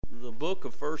the book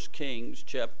of 1 Kings,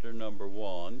 chapter number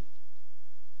 1.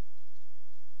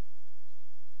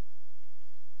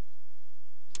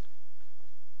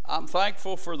 I'm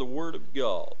thankful for the Word of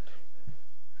God.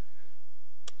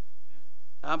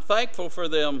 I'm thankful for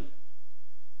them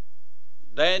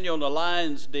Daniel in the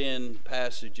lion's den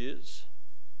passages,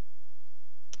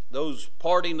 those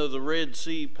parting of the Red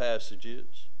Sea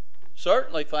passages.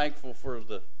 Certainly thankful for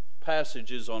the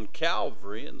passages on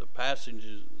Calvary and the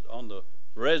passages on the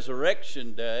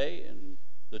resurrection day and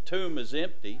the tomb is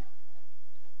empty.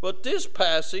 But this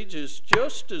passage is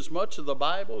just as much of the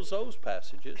Bible as those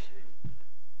passages.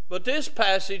 But this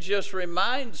passage just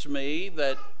reminds me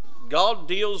that God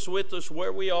deals with us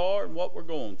where we are and what we're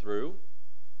going through.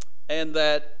 And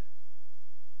that,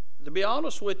 to be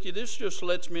honest with you, this just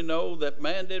lets me know that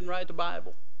man didn't write the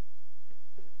Bible.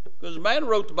 Because if man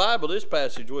wrote the Bible, this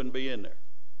passage wouldn't be in there.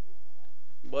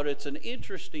 But it's an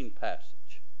interesting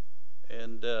passage.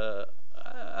 And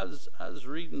I was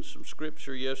reading some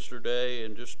scripture yesterday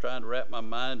and just trying to wrap my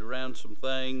mind around some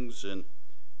things and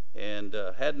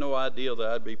had no idea that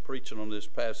I'd be preaching on this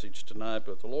passage tonight.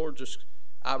 But the Lord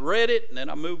I read it and then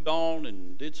I moved on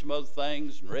and did some other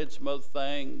things and read some other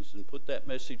things and put that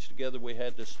message together we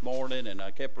had this morning, and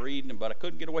I kept reading, but I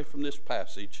couldn't get away from this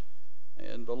passage.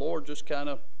 And the Lord just kind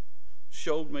of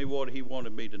showed me what He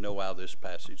wanted me to know out of this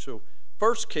passage. So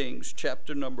 1 Kings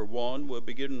chapter number 1, we'll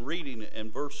begin reading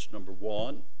in verse number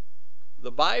 1.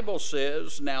 The Bible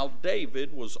says, "Now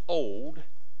David was old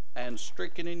and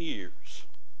stricken in years.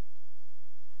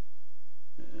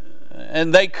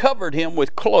 And they covered him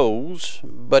with clothes,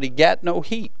 but he gat no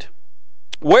heat.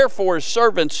 Wherefore his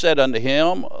servants said unto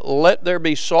him, Let there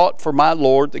be sought for my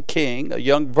lord the king a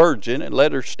young virgin, and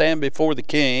let her stand before the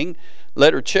king.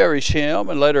 Let her cherish him,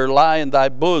 and let her lie in thy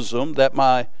bosom, that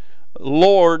my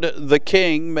lord the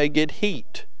king may get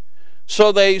heat.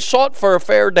 So they sought for a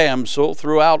fair damsel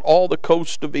throughout all the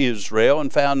coast of Israel,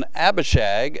 and found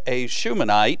Abishag, a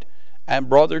Shumanite, and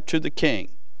brought her to the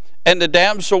king. And the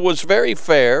damsel was very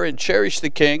fair, and cherished the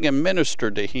king, and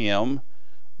ministered to him.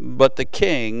 But the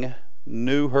king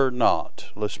knew her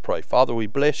not." Let's pray. Father, we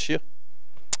bless you.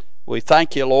 We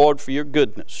thank you, Lord, for your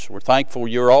goodness. We're thankful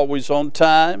you're always on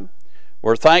time.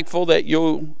 We're thankful that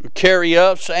you'll carry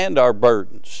us and our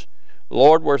burdens.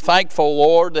 Lord, we're thankful,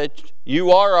 Lord, that you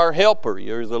are our helper.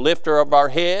 You're the lifter of our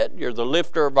head. You're the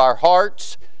lifter of our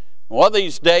hearts. One of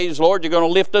these days, Lord, you're going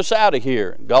to lift us out of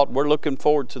here. God, we're looking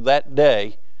forward to that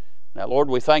day. Now, Lord,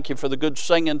 we thank you for the good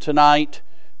singing tonight.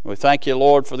 We thank you,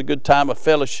 Lord, for the good time of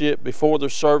fellowship before the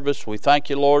service. We thank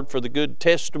you, Lord, for the good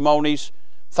testimonies.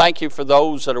 Thank you for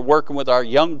those that are working with our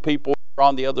young people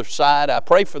on the other side. I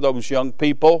pray for those young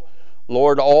people.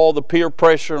 Lord, all the peer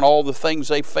pressure and all the things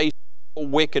they face in a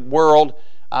wicked world,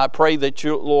 I pray that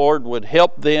you, Lord, would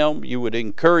help them. You would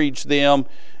encourage them.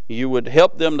 You would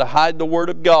help them to hide the word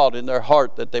of God in their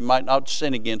heart that they might not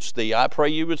sin against thee. I pray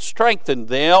you would strengthen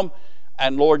them.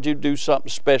 And, Lord, you do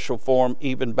something special for them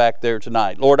even back there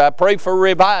tonight. Lord, I pray for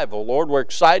revival. Lord, we're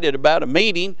excited about a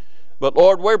meeting. But,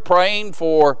 Lord, we're praying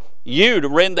for you to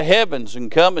rend the heavens and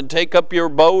come and take up your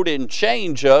boat and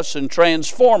change us and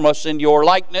transform us in your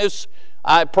likeness.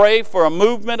 I pray for a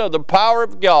movement of the power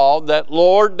of God that,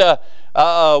 Lord,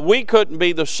 we couldn't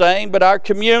be the same, but our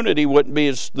community wouldn't be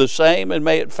the same. And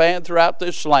may it fan throughout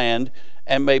this land,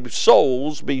 and may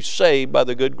souls be saved by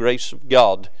the good grace of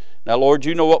God. Now, Lord,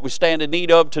 you know what we stand in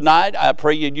need of tonight. I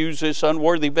pray you'd use this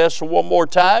unworthy vessel one more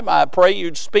time. I pray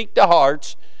you'd speak to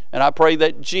hearts, and I pray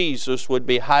that Jesus would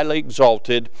be highly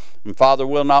exalted. And, Father,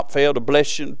 we'll not fail to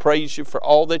bless you and praise you for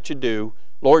all that you do.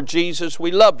 Lord Jesus, we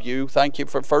love you. Thank you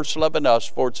for first loving us,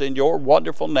 for it's in your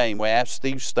wonderful name we ask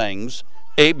these things.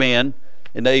 Amen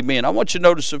and amen. I want you to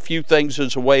notice a few things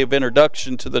as a way of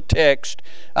introduction to the text.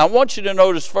 I want you to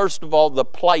notice, first of all, the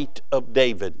plight of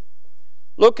David.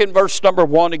 Look in verse number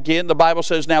 1 again. The Bible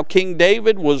says, "Now King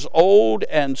David was old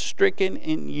and stricken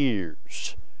in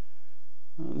years."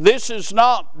 This is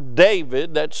not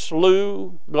David that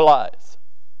slew Goliath.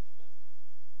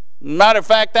 Matter of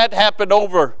fact, that happened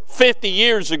over 50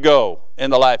 years ago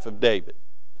in the life of David.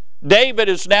 David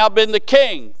has now been the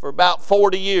king for about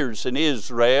 40 years in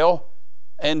Israel.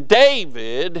 And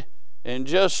David, in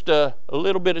just a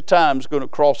little bit of time, is going to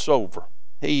cross over.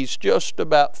 He's just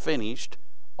about finished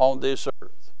on this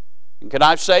earth. And can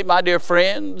I say, my dear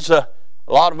friends, a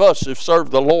lot of us have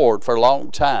served the Lord for a long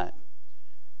time.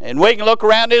 And we can look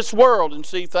around this world and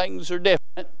see things are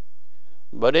different.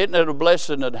 But isn't it a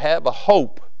blessing to have a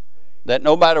hope that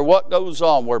no matter what goes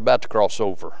on, we're about to cross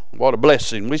over? What a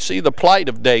blessing. We see the plight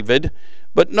of David,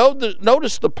 but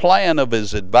notice the plan of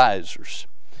his advisors.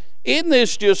 Isn't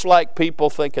this just like people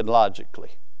thinking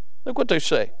logically? Look what they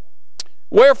say.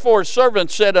 Wherefore his servant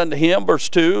said unto him, verse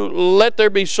 2, let there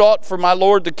be sought for my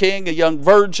lord the king a young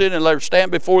virgin, and let her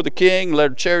stand before the king,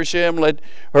 let her cherish him, let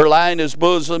her lie in his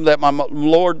bosom, that my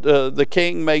lord the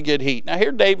king may get heat. Now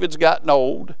here David's gotten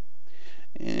old.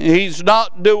 He's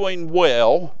not doing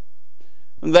well.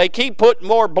 They keep putting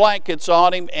more blankets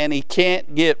on him, and he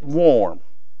can't get warm.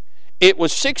 It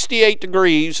was 68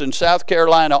 degrees in South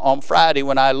Carolina on Friday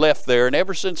when I left there, and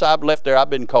ever since I've left there, I've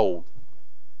been cold.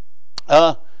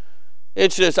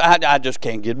 It's just, I just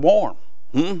can't get warm.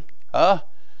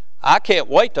 I can't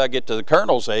wait till I get to the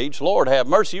colonel's age. Lord have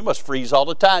mercy, you must freeze all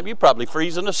the time. You probably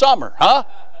freeze in the summer, huh?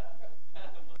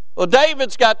 Well,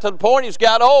 David's got to the point he's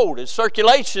got old. His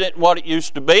circulation isn't what it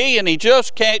used to be, and he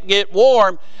just can't get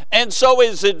warm. And so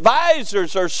his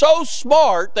advisors are so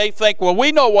smart, they think, well,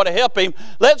 we know what to help him.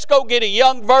 Let's go get a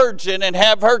young virgin and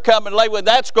have her come and lay with.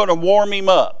 That's going to warm him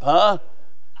up, huh?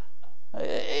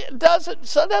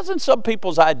 Doesn't some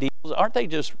people's ideals, aren't they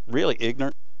just really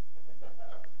ignorant?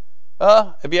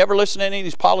 Have you ever listened to any of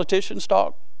these politicians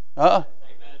talk?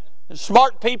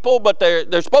 Smart people, but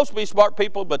they're supposed to be smart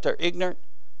people, but they're ignorant.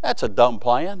 That's a dumb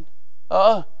plan.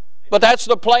 But that's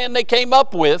the plan they came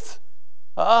up with.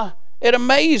 It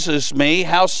amazes me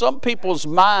how some people's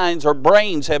minds or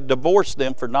brains have divorced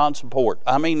them for non-support.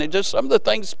 I mean, just some of the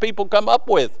things people come up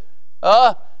with.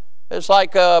 It's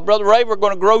like, Brother Ray, we're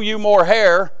going to grow you more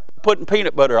hair, putting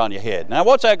peanut butter on your head. Now,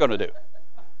 what's that going to do?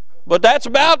 But that's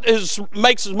about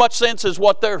makes as much sense as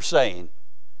what they're saying.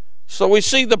 So we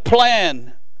see the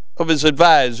plan of his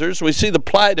advisors. We see the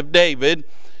plight of David.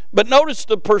 But notice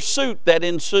the pursuit that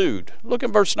ensued. Look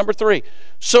in verse number 3.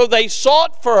 So they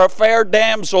sought for a fair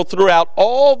damsel throughout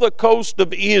all the coast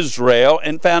of Israel,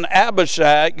 and found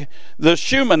Abishag the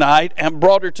Shunammite, and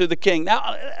brought her to the king.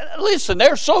 Now, listen,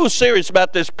 they're so serious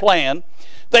about this plan.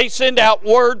 They send out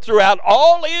word throughout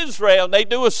all Israel, and they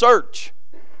do a search.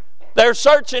 They're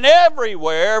searching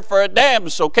everywhere for a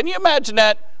damsel. Can you imagine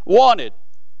that? Wanted.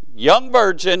 Young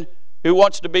virgin who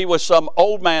wants to be with some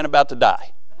old man about to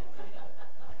die.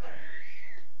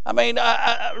 I mean,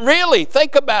 really,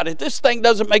 think about it. This thing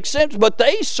doesn't make sense, but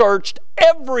they searched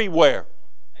everywhere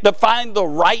to find the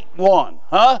right one,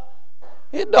 huh?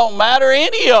 It don't matter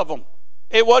any of them.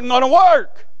 It wasn't going to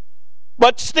work.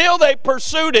 But still they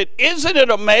pursued it. Isn't it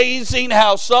amazing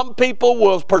how some people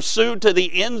will pursue to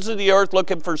the ends of the earth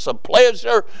looking for some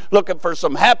pleasure, looking for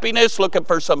some happiness, looking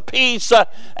for some peace.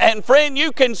 And friend,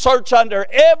 you can search under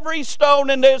every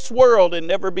stone in this world and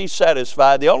never be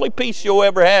satisfied. The only peace you'll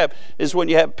ever have is when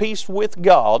you have peace with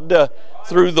God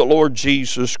through the Lord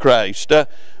Jesus Christ.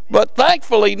 But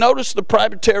thankfully, notice the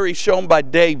priority shown by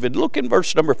David. Look in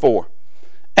verse number 4.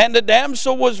 And the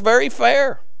damsel was very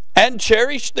fair, and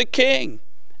cherished the king,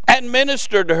 and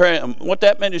ministered to him. What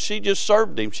that meant is she just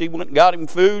served him. She went and got him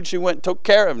food. She went and took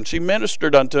care of him. She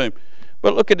ministered unto him.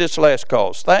 But look at this last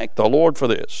clause. Thank the Lord for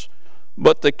this.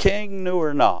 But the king knew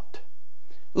her not.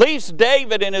 At least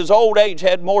David in his old age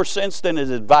had more sense than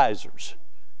his advisors.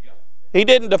 He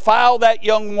didn't defile that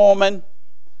young woman,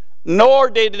 nor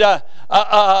did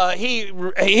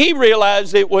he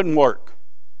realized it wouldn't work.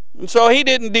 And so he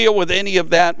didn't deal with any of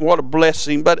that. What a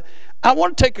blessing. But I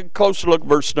want to take a closer look at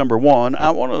verse number 1.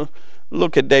 I want to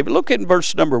look at David. Look at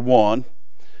verse number 1.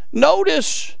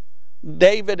 Notice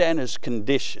David and his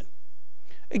condition.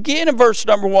 Again in verse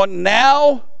number 1,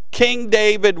 now King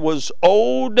David was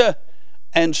old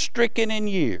and stricken in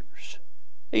years.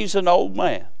 He's an old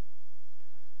man.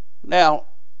 Now,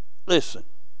 listen.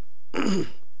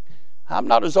 I'm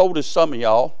not as old as some of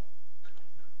y'all,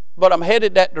 but I'm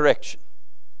headed that direction.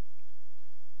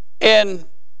 And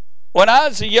when I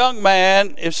was a young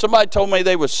man, if somebody told me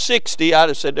they was 60, I'd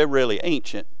have said they're really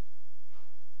ancient.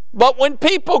 But when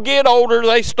people get older,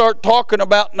 they start talking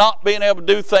about not being able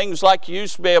to do things like you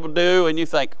used to be able to do, and you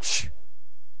think,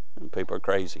 people are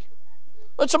crazy.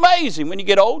 But it's amazing. When you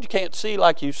get old, you can't see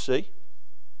like you used to see.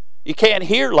 You can't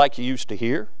hear like you used to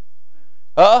hear.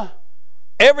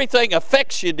 Everything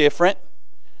affects you different.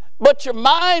 But your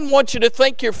mind wants you to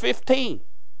think you're 15.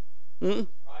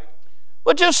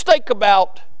 But just think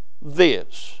about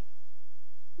this.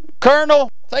 Colonel,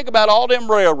 think about all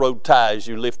them railroad ties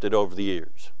you lifted over the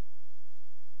years.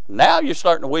 Now you're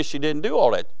starting to wish you didn't do all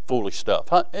that foolish stuff,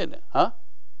 huh? Isn't it?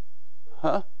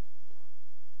 Huh?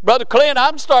 Brother Clint,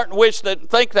 I'm starting to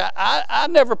think that I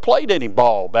never played any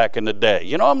ball back in the day.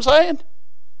 You know what I'm saying?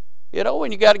 You know,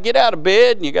 when you got to get out of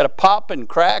bed and you got to pop and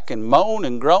crack and moan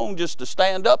and groan just to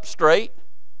stand up straight.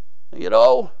 You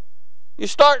know, you're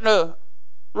starting to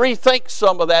rethink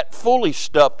some of that foolish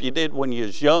stuff you did when you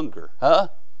was younger, huh?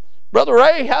 Brother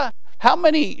Ray, how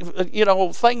many,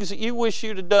 things that you wish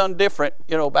you'd have done different,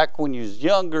 back when you was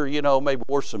younger, maybe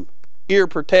wore some ear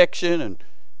protection and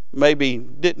maybe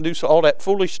didn't do all that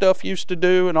foolish stuff you used to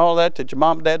do and all that your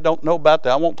mom and dad don't know about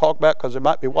that I won't talk about because they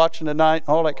might be watching tonight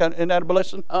and all that kind of, isn't that a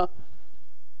blessing?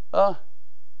 I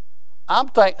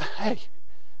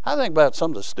think about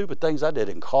some of the stupid things I did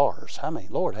in cars. I mean,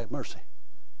 Lord have mercy.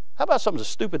 How about some of the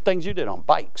stupid things you did on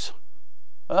bikes?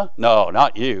 No,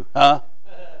 not you.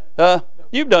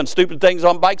 You've done stupid things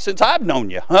on bikes since I've known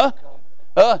you.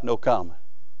 No comment.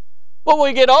 But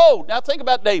when we get old, now think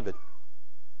about David.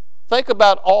 Think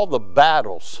about all the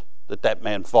battles that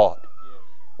man fought.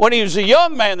 When he was a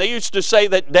young man, they used to say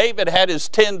that David had his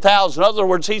 10,000. In other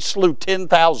words, he slew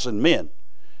 10,000 men.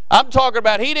 I'm talking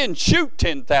about he didn't shoot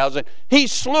 10,000. He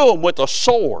slew them with a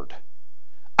sword.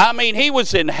 I mean, he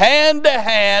was in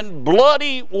hand-to-hand,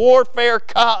 bloody warfare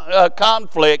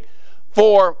conflict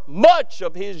for much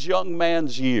of his young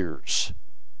man's years.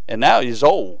 And now he's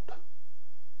old.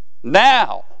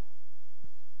 Now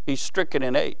he's stricken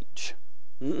in age.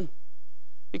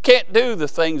 He can't do the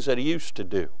things that he used to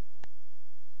do.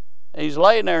 And he's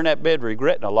laying there in that bed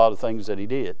regretting a lot of things that he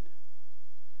did.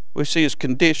 We see his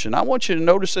condition. I want you to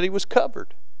notice that he was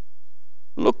covered.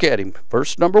 Look at him.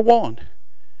 Verse number 1.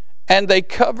 And they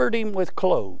covered him with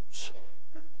clothes.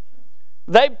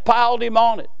 They piled him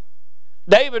on it.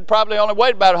 David probably only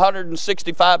weighed about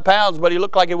 165 pounds, but he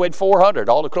looked like he weighed 400,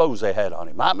 all the clothes they had on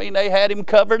him. I mean, they had him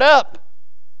covered up.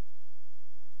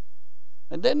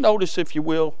 And then notice, if you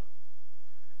will,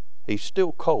 he's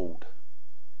still cold.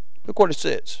 Look what it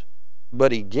says.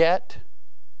 But he gat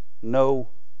no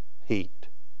heat.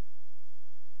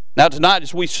 Now tonight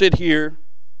as we sit here,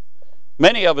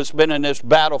 many of us have been in this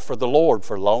battle for the Lord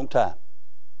for a long time.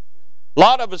 A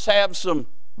lot of us have some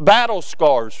battle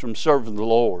scars from serving the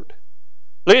Lord.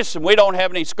 Listen, we don't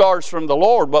have any scars from the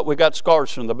Lord, but we got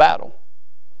scars from the battle.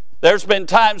 There's been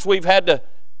times we've had to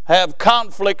have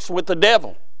conflicts with the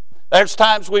devil. There's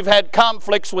times we've had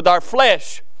conflicts with our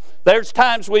flesh. There's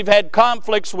times we've had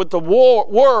conflicts with the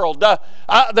world.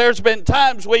 There's been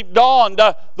times we've donned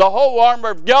the whole armor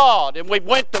of God and we've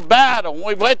went to battle, and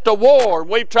we've went to war, and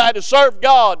we've tried to serve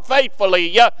God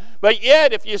faithfully. But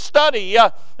yet, if you study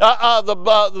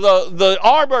the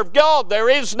armor of God, there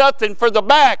is nothing for the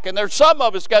back. And there's some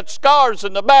of us got scars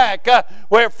in the back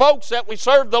where folks that we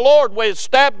served the Lord with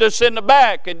stabbed us in the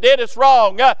back and did us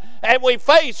wrong. And we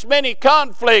faced many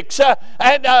conflicts.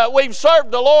 And we've served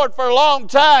the Lord for a long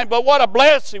time. But what a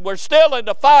blessing. We're still in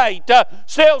the fight.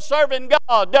 Still serving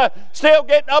God. Still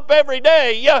getting up every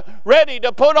day. Ready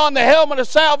to put on the helmet of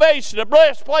salvation. The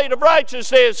breastplate of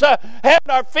righteousness. Having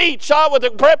our feet shod with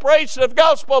the preparation of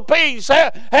gospel peace,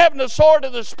 having the sword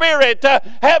of the Spirit,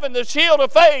 having the shield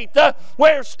of faith.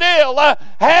 We're still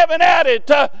having at it,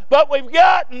 but we've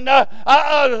gotten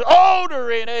older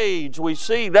in age. We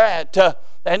see that.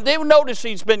 And then notice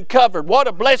he's been covered. What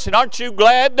a blessing. Aren't you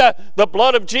glad the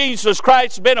blood of Jesus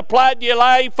Christ has been applied to your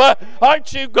life?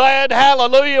 Aren't you glad?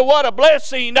 Hallelujah. What a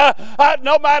blessing.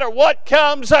 No matter what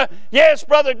comes. Yes,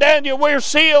 Brother Daniel, we're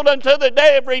sealed unto the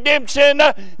day of redemption.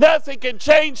 Nothing can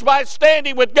change my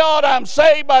standing with God. I'm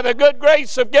saved by the good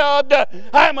grace of God.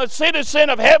 I'm a citizen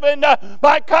of heaven.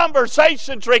 My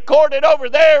conversation's recorded over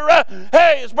there.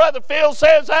 Hey, as Brother Phil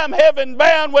says, I'm heaven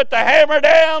bound with the hammer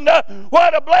down.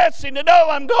 What a blessing to know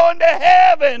I'm going to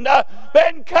heaven,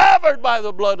 been covered by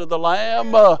the blood of the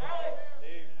Lamb. But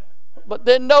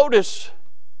then notice,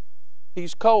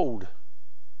 he's cold.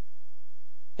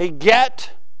 He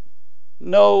gat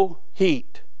no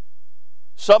heat.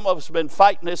 Some of us have been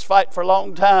fighting this fight for a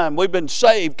long time. We've been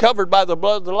saved, covered by the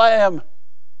blood of the Lamb.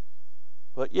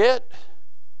 But yet,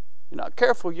 you're not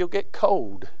careful, you'll get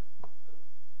cold.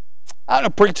 I want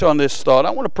to preach on this thought.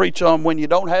 I want to preach on when you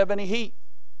don't have any heat.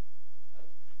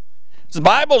 The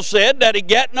Bible said that he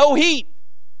got no heat.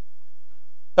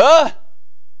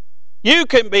 You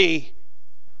can be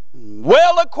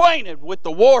well acquainted with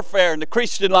the warfare in the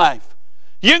Christian life.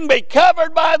 You can be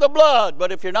covered by the blood,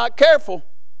 but if you're not careful,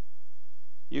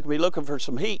 you can be looking for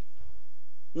some heat.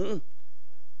 When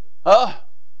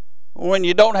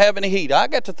you don't have any heat. I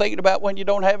got to thinking about when you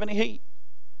don't have any heat.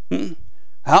 I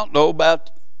don't know about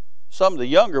some of the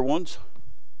younger ones.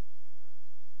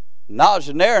 Naj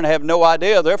and Naren have no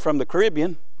idea. They're from the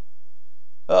Caribbean.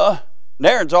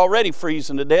 Naren's already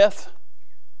freezing to death.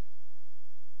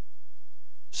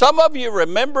 Some of you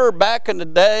remember back in the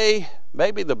day,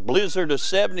 maybe the blizzard of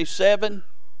 77,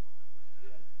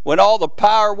 when all the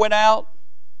power went out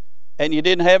and you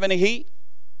didn't have any heat?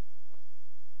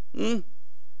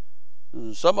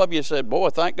 Some of you said, boy,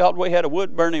 thank God we had a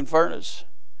wood-burning furnace.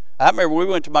 I remember we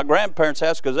went to my grandparents'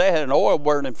 house because they had an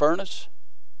oil-burning furnace.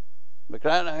 But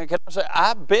can I say,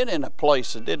 I've been in a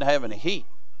place that didn't have any heat.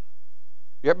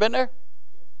 You ever been there?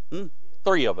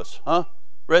 3 of us, huh?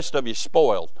 Rest of you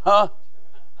spoiled, huh?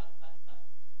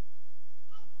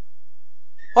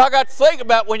 Well, I got to think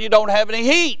about when you don't have any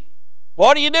heat.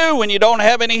 What do you do when you don't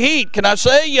have any heat? Can I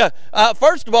say,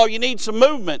 first of all, you need some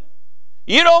movement.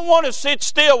 You don't want to sit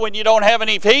still when you don't have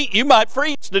any heat. You might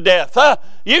freeze to death.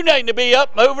 You need to be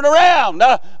up moving around.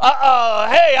 Hey,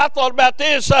 I thought about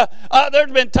this.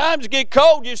 There's been times you get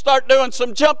cold, you start doing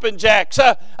some jumping jacks.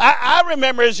 I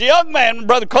remember as a young man,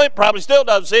 Brother Clint probably still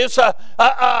does this,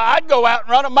 I'd go out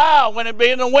and run a mile when it'd be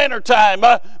in the wintertime,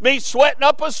 me sweating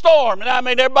up a storm, and I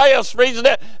mean everybody else freezing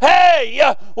to death.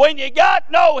 Hey, when you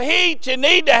got no heat, you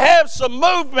need to have some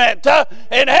movement.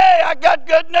 And hey, I got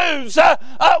good news.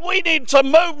 We need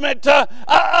some movement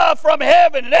from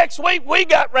heaven. Next week we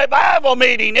got revival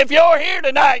meeting. If you're here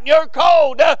tonight and you're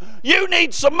cold, you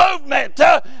need some movement.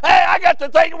 Hey, I got to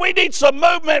think we need some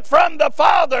movement from the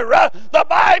Father. The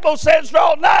Bible says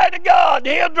draw nigh to God,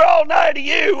 He'll draw nigh to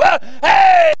you.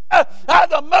 Hey,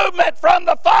 the movement from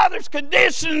the Father's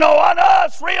conditional on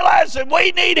us realizing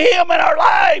we need Him in our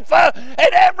life.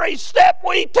 And every step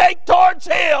we take towards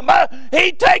Him,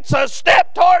 He takes a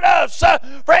step toward us.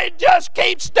 Friend, just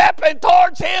keep stepping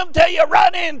towards Him till you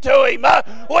run into Him.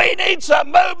 We need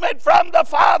some movement from the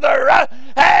Father.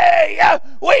 Hey,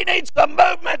 we need some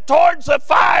movement towards the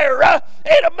fire.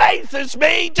 It amazes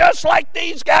me, just like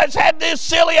these guys had this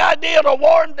silly idea to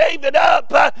warm David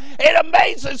up. It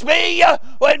amazes me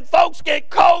when folks get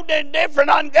cold and indifferent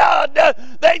on God,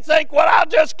 they think, well, I'll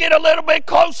just get a little bit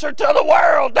closer to the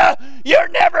world. You're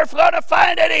never going to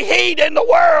find any heat in the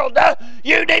world.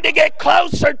 You need to get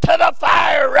closer to the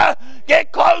fire.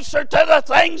 Get closer to the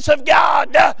things of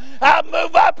God.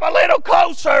 Move up a little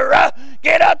closer.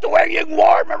 Get up to where you can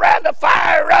warm around the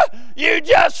fire. You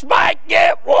just might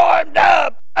get warmed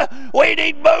up. We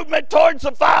need movement towards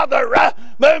the Father,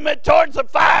 movement towards the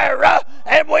fire,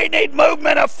 and we need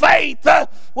movement of faith.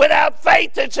 Without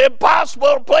faith, it's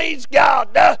impossible to please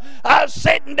God.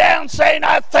 Sitting down saying,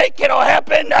 I think it'll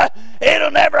happen,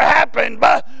 it'll never happen.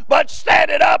 But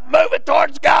standing up, moving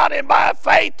towards God, and by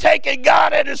faith, taking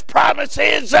God at His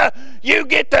promises, you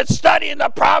get to studying the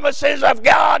promises of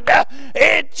God.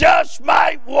 It just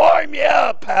might warm you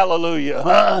up.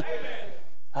 Hallelujah.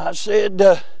 I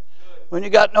said, when you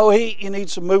got no heat, you need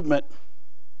some movement.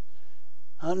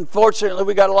 Unfortunately,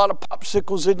 we got a lot of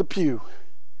popsicles in the pew.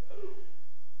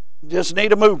 You just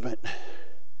need a movement.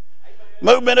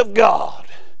 Movement of God.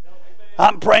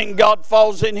 I'm praying God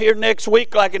falls in here next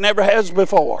week like it never has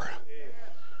before.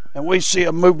 And we see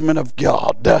a movement of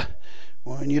God.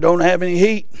 When you don't have any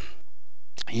heat,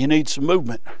 you need some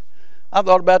movement. I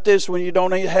thought about this. When you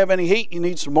don't have any heat, you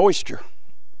need some moisture.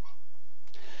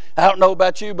 I don't know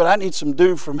about you, but I need some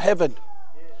dew from heaven.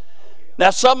 Now,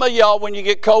 some of y'all, when you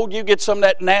get cold, you get some of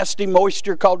that nasty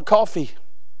moisture called coffee.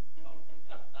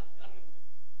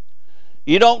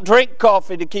 You don't drink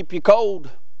coffee to keep you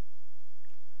cold.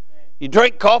 You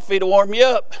drink coffee to warm you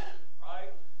up.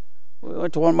 We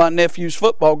went to one of my nephew's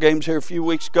football games here a few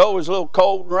weeks ago. It was a little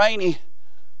cold and rainy. I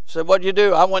said, what'd you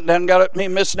do? I went down and got up me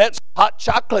and Miss Net's hot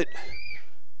chocolate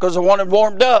because I wanted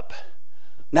warmed up.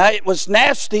 Now, it was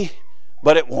nasty,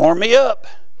 but it warmed me up.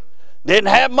 Didn't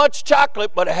have much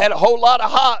chocolate, but it had a whole lot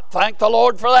of hot. Thank the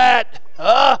Lord for that.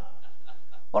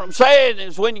 What I'm saying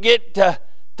is when you get to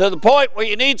the point where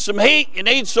you need some heat, you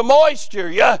need some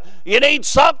moisture, you need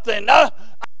something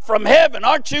from heaven.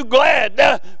 Aren't you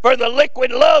glad for the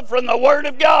liquid love from the Word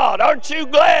of God? Aren't you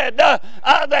glad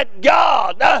that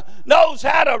God knows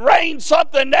how to rain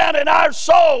something down in our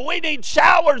soul? We need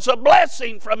showers of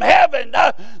blessing from heaven.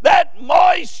 That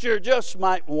moisture just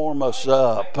might warm us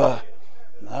up.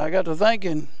 I got to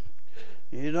thinking,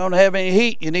 you don't have any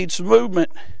heat, you need some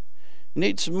movement. You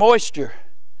need some moisture.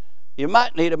 You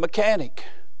might need a mechanic.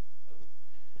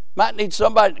 Might need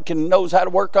somebody that knows how to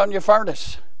work on your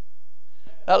furnace.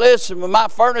 Now listen, when my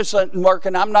furnace isn't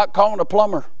working, I'm not calling a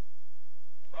plumber.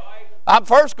 I'm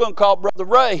first going to call Brother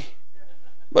Ray.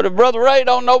 But if Brother Ray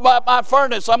don't know about my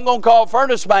furnace, I'm going to call a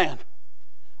furnace man.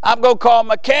 I'm going to call a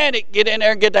mechanic, get in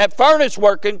there and get that furnace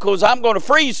working because I'm going to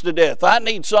freeze to death. I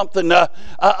need something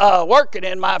working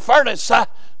in my furnace.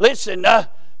 Listen,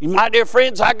 my dear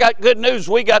friends, I got good news.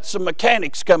 We got some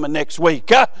mechanics coming next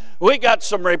week. We got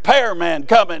some repairmen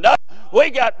coming. We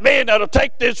got men that'll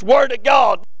take this Word of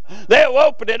God. They'll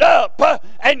open it up,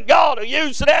 and God will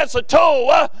use it as a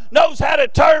tool. Knows how to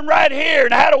turn right here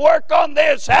and how to work on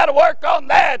this, how to work on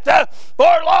that.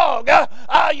 For long,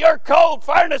 your cold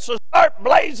furnace will start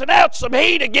blazing out some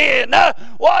heat again.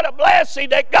 What a blessing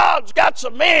that God's got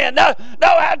some men know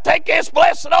how to take this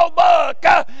blessed old book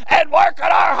and work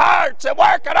on our hearts and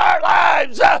work on our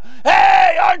lives.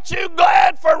 Hey, aren't you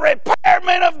glad for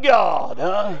repairmen of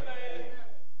God?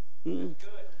 Mm.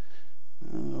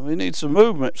 We need some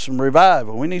movement, some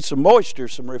revival. We need some moisture,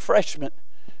 some refreshment.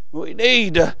 We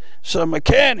need some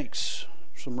mechanics,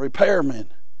 some repairmen.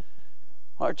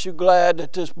 Aren't you glad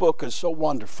that this book is so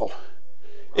wonderful?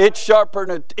 It's sharper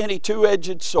than any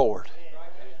two-edged sword.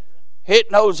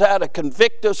 It knows how to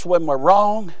convict us when we're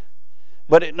wrong,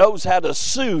 but it knows how to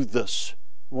soothe us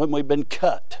when we've been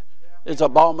cut. It's a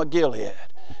balm of Gilead.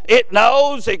 It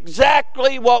knows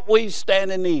exactly what we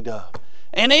stand in need of.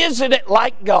 And isn't it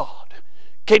like God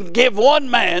can give one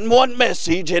man one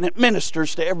message and it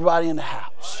ministers to everybody in the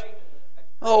house?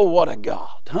 Oh, what a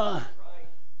God, huh?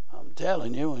 I'm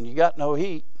telling you, when you got no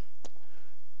heat,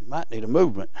 you might need a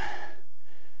movement.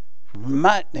 You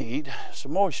might need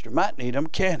some moisture. You might need a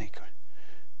mechanic.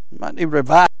 You might need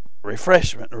revival,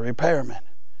 refreshment, and repairman.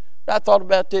 I thought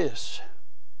about this.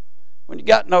 When you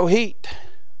got no heat,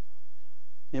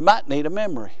 you might need a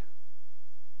memory.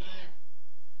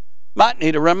 Might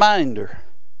need a reminder.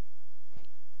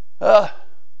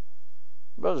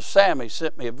 Brother Sammy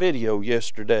sent me a video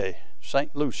yesterday,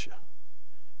 St. Lucia.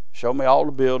 Showed me all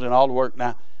the building, all the work.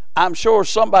 Now, I'm sure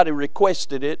somebody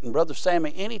requested it, and Brother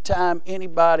Sammy, anytime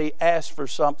anybody asks for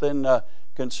something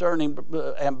concerning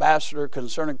Ambassador,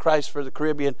 concerning Christ for the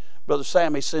Caribbean, Brother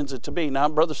Sammy sends it to me. Now,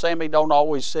 Brother Sammy don't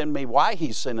always send me why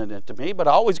he's sending it to me, but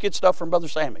I always get stuff from Brother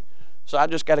Sammy. So I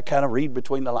just got to kind of read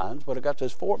between the lines, but I got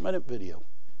this 4-minute video.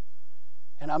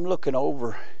 And I'm looking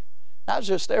over. I was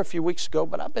just there a few weeks ago,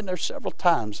 but I've been there several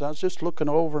times. I was just looking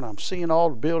over and I'm seeing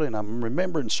all the building. I'm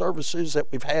remembering services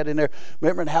that we've had in there,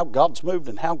 remembering how God's moved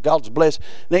and how God's blessed.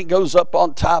 And then he goes up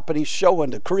on top and he's showing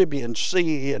the Caribbean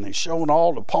Sea and he's showing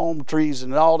all the palm trees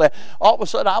and all that. All of a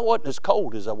sudden, I wasn't as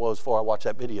cold as I was before I watched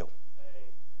that video.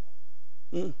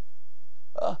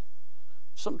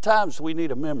 Sometimes we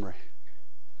need a memory.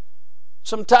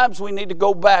 Sometimes we need to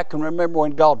go back and remember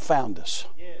when God found us.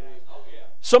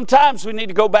 Sometimes we need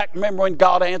to go back and remember when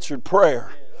God answered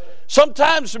prayer.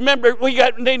 Sometimes we need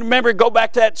to remember to go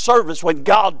back to that service when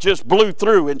God just blew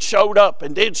through and showed up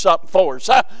and did something for us.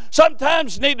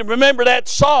 Sometimes we need to remember that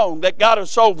song that got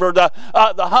us over the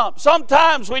hump.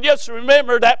 Sometimes we just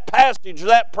remember that passage,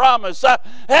 that promise.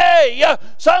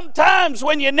 Sometimes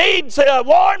when you need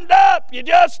warmed up, you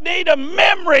just need a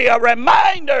memory, a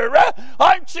reminder.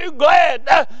 Aren't you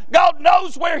glad? God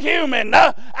knows we're human.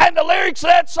 And the lyrics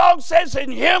of that song says,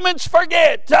 and humans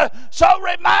forget. So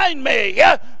remind me.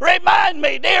 Remind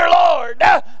me, dear Lord.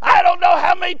 I don't know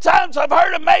how many times I've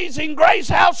heard Amazing Grace,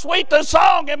 how sweet the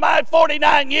song in my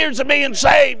 49 years of being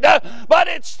saved. But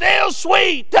it's still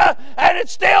sweet and it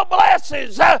still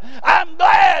blesses. I'm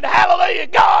glad, hallelujah,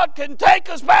 God can take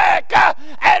us back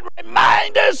and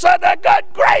remind us of the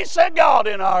good grace of God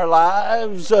in our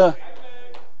lives.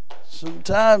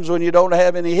 Sometimes when you don't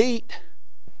have any heat,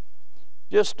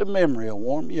 just a memory will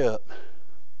warm you up.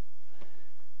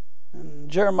 In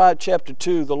Jeremiah chapter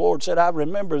 2, the Lord said, I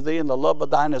remember thee in the love of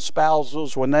thine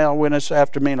espousals when thou wentest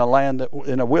after me in a land that,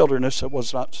 in a wilderness that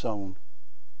was not sown.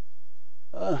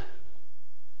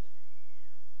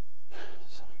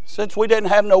 Since we didn't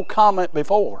have no comment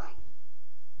before,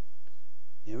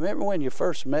 you remember when you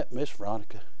first met Miss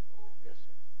Veronica?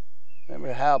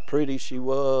 Remember how pretty she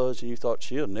was, and you thought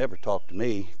she'll never talk to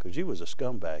me because you was a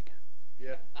scumbag.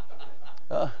 Yeah.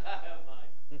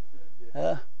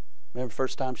 Remember the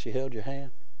first time she held your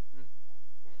hand?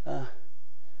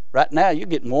 Right now, you're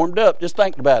getting warmed up just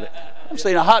thinking about it. I'm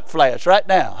seeing a hot flash right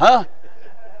now, huh?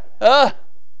 I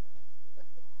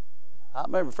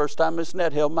remember the first time Miss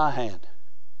Nett held my hand.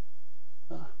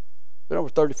 Been over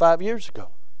 35 years ago.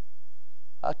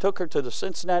 I took her to the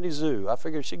Cincinnati Zoo. I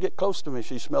figured she'd get close to me if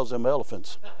she smells them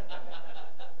elephants.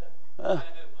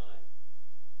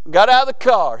 Got out of the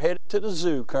car, headed to the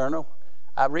zoo, Colonel.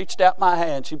 I reached out my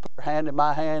hand. She put her hand in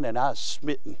my hand, and I was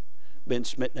smitten. Been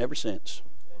smitten ever since.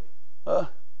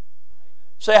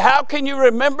 Say, how can you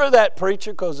remember that,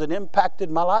 preacher? Because it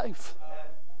impacted my life.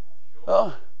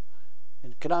 And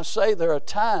can I say there are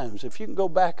times, if you can go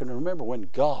back and remember when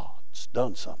God's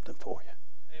done something for you,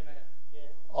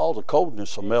 all the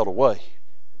coldness will melt away.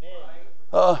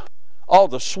 All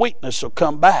the sweetness will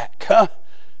come back.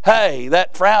 Hey,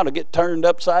 that frown will get turned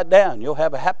upside down. You'll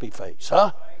have a happy face,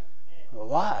 huh?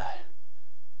 Why?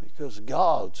 Because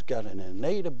God's got an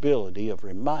innate ability of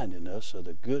reminding us of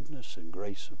the goodness and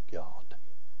grace of God.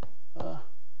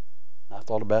 I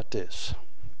thought about this.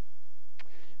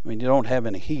 When you don't have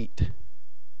any heat,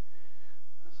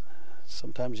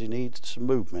 sometimes you need some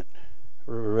movement,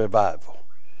 revival.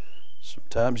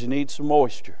 Sometimes you need some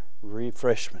moisture,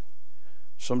 refreshment.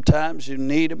 Sometimes you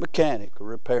need a mechanic, a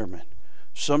repairman.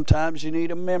 Sometimes you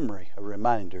need a memory, a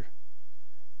reminder.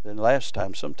 Then last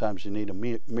time, sometimes you need a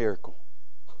miracle.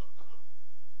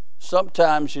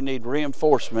 Sometimes you need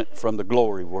reinforcement from the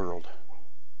glory world.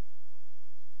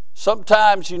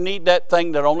 Sometimes you need that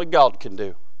thing that only God can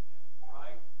do.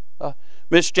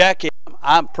 Miss Jackie,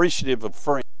 I'm appreciative of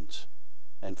friends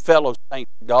and fellow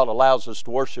saints God allows us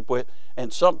to worship with,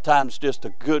 and sometimes just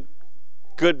a good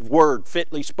word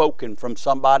fitly spoken from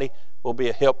somebody will be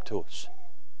a help to us.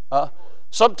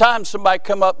 Sometimes somebody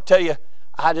come up and tell you,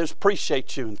 I just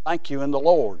appreciate you and thank you in the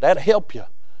Lord. That'll help you.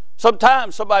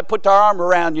 Sometimes somebody put their arm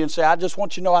around you and say, I just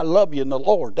want you to know I love you in the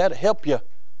Lord. That'll help you.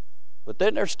 But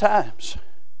then there's times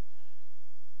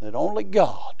that only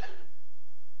God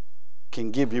can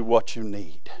give you what you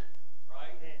need.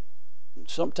 And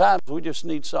sometimes we just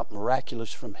need something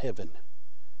miraculous from heaven.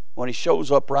 When He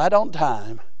shows up right on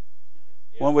time,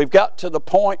 when we've got to the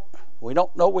point we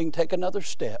don't know we can take another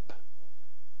step.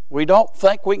 We don't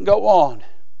think we can go on.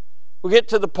 We get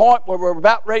to the point where we're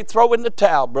about ready to throw in the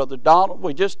towel, Brother Donald.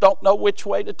 We just don't know which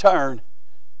way to turn.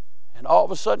 And all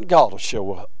of a sudden God will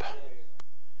show up.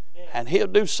 And He'll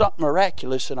do something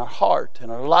miraculous in our heart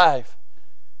and our life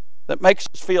that makes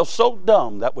us feel so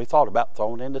dumb that we thought about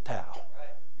throwing in the towel.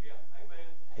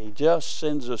 He just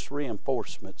sends us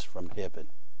reinforcements from heaven.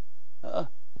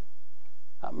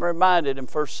 I'm reminded in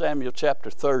 1 Samuel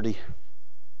chapter 30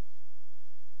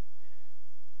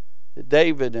 that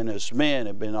David and his men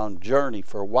have been on a journey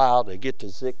for a while. They get to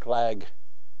Ziklag,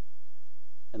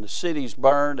 and the city's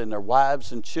burned, and their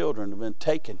wives and children have been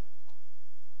taken.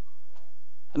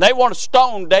 And they want to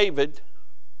stone David.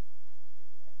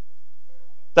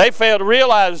 They fail to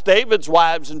realize David's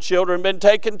wives and children have been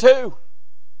taken too.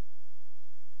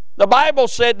 The Bible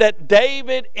said that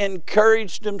David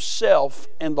encouraged himself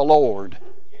in the Lord.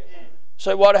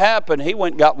 So what happened? He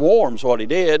went and got warm is what he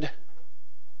did.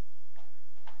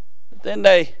 But then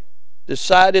they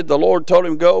decided, the Lord told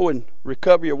him, go and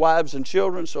recover your wives and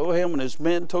children. So him and his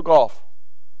men took off.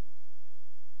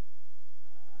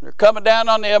 They're coming down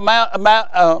on the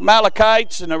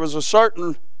Amalekites, and there was a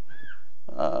certain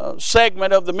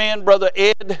segment of the men, Brother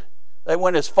Ed, they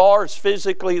went as far as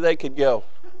physically they could go.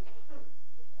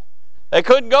 They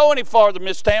couldn't go any farther,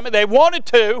 Miss Tammy. They wanted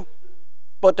to,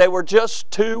 but they were just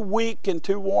too weak and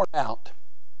too worn out.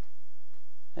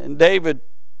 And David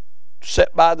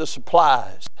set by the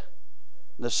supplies,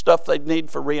 the stuff they'd need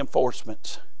for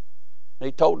reinforcements. And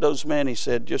he told those men, he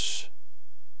said, just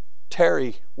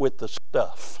tarry with the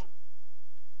stuff.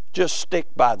 Just stick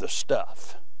by the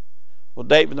stuff. Well,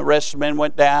 David and the rest of the men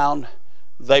went down.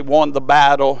 They won the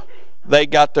battle. They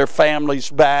got their families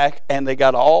back, and they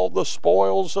got all the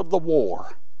spoils of the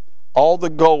war, all the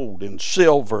gold and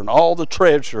silver and all the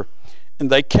treasure.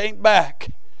 And they came back.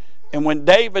 And when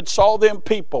David saw them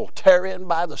people tarrying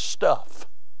by the stuff,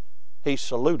 he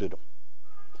saluted them.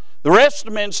 The rest of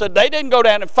the men said, they didn't go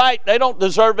down and fight. They don't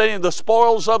deserve any of the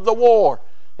spoils of the war.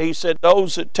 He said,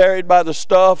 those that tarried by the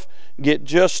stuff get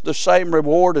just the same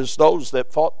reward as those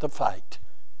that fought the fight.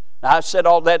 Now, I said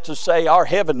all that to say our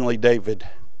heavenly David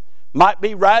might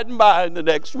be riding by in the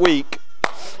next week.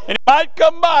 And he might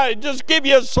come by and just give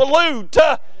you a salute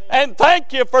and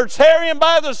thank you for tarrying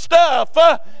by the stuff.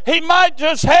 He might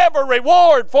just have a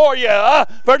reward for you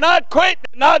for not quitting,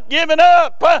 not giving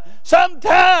up.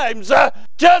 Sometimes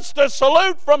just a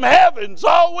salute from heaven's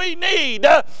all we need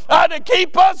to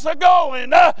keep us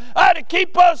going, to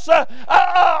keep us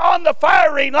on the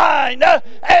firing line.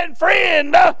 And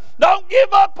friend, don't give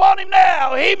up on him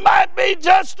now. He might be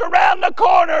just around the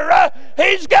corner.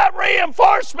 He's got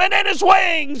reinforcement in his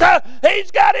wings.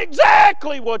 He's got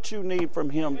exactly what you need from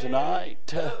him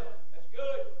tonight.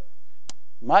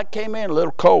 Mike came in a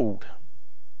little cold.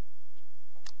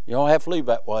 You don't have to leave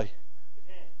that way.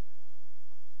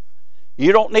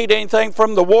 You don't need anything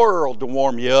from the world to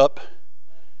warm you up.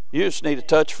 You just need a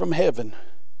touch from heaven.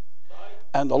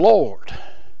 And the Lord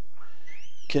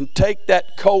can take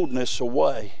that coldness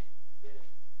away.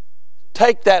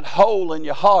 Take that hole in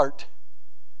your heart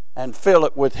and fill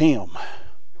it with Him.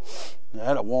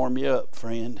 That'll warm you up,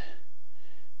 friend.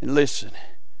 And listen,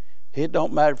 it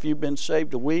don't matter if you've been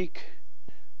saved a week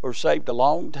or saved a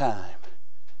long time.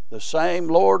 The same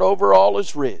Lord over all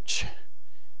is rich.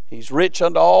 He's rich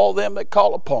unto all them that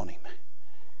call upon Him.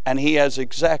 And He has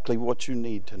exactly what you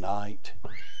need tonight.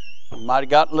 You might have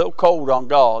gotten a little cold on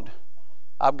God.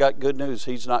 I've got good news.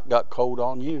 He's not got cold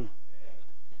on you.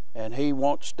 And He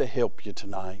wants to help you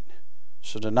tonight.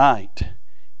 So tonight,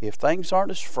 if things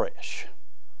aren't as fresh,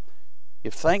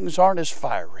 if things aren't as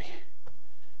fiery,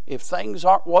 if things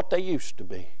aren't what they used to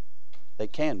be, they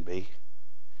can be.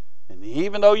 And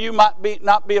even though you might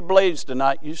not be ablaze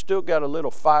tonight, you still got a little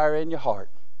fire in your heart,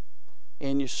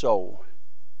 in your soul.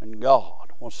 And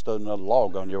God wants to throw another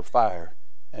log on your fire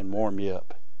and warm you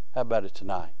up. How about it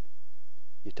tonight?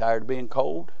 You tired of being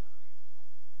cold?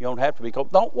 You don't have to be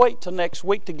cold. Don't wait till next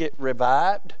week to get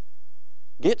revived.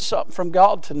 Get something from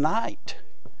God tonight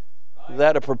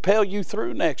that'll propel you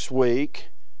through next week,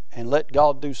 and let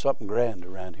God do something grand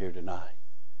around here tonight.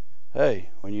 Hey,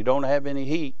 when you don't have any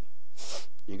heat,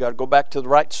 you got to go back to the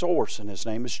right source, and His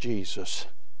name is Jesus.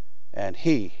 And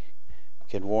He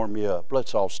can warm you up.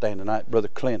 Let's all stand tonight. Brother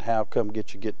Clint Howe, come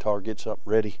get your guitar, get something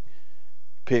ready.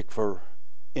 Pick for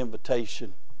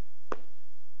invitation.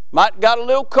 Might got a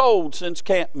little cold since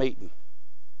camp meeting.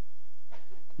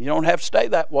 You don't have to stay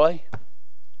that way.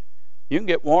 You can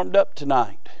get warmed up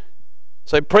tonight.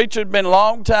 Say, preacher, it's been a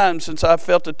long time since I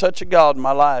felt the touch of God in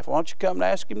my life. Why don't you come and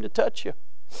ask Him to touch you?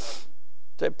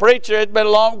 Say, preacher, it's been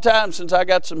a long time since I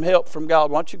got some help from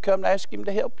God. Why don't you come and ask Him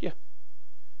to help you?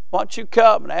 Why don't you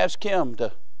come and ask Him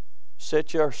to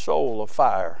set your soul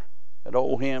afire? That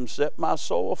old hymn, set my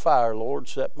soul afire, Lord,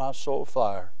 set my soul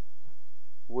afire.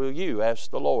 Will you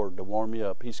ask the Lord to warm you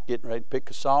up? He's getting ready to pick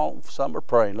a song. Some are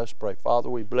praying. Let's pray. Father,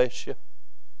 we bless you.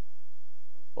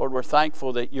 Lord, we're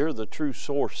thankful that you're the true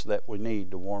source that we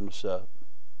need to warm us up.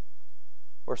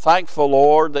 We're thankful,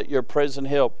 Lord, that you're present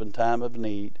help in time of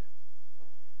need.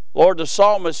 Lord, the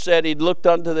psalmist said he'd looked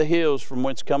unto the hills from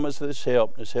whence cometh his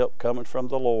help, and his help cometh from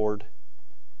the Lord.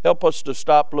 Help us to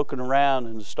stop looking around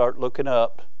and to start looking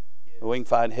up, and we can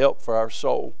find help for our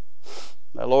soul.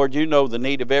 Now, Lord, you know the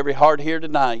need of every heart here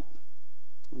tonight.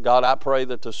 God, I pray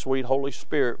that the sweet Holy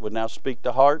Spirit would now speak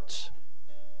to hearts.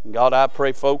 And God, I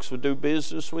pray folks would do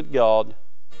business with God.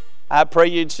 I pray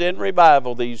you'd send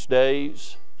revival these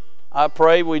days. I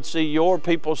pray we'd see your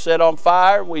people set on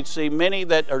fire. We'd see many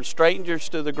that are strangers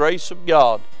to the grace of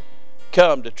God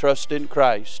come to trust in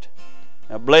Christ.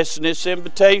 Now, blessing this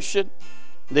invitation,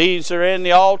 these are in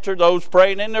the altar, those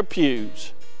praying in their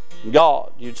pews.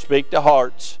 God, you'd speak to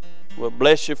hearts. We'll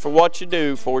bless you for what you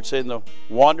do, for it's in the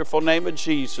wonderful name of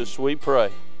Jesus we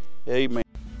pray. Amen.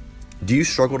 Do you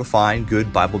struggle to find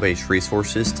good Bible-based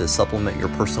resources to supplement your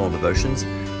personal devotions?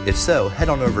 If so, head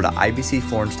on over to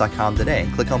ibcflorence.com today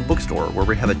and click on Bookstore, where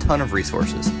we have a ton of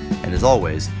resources. And as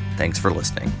always, thanks for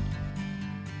listening.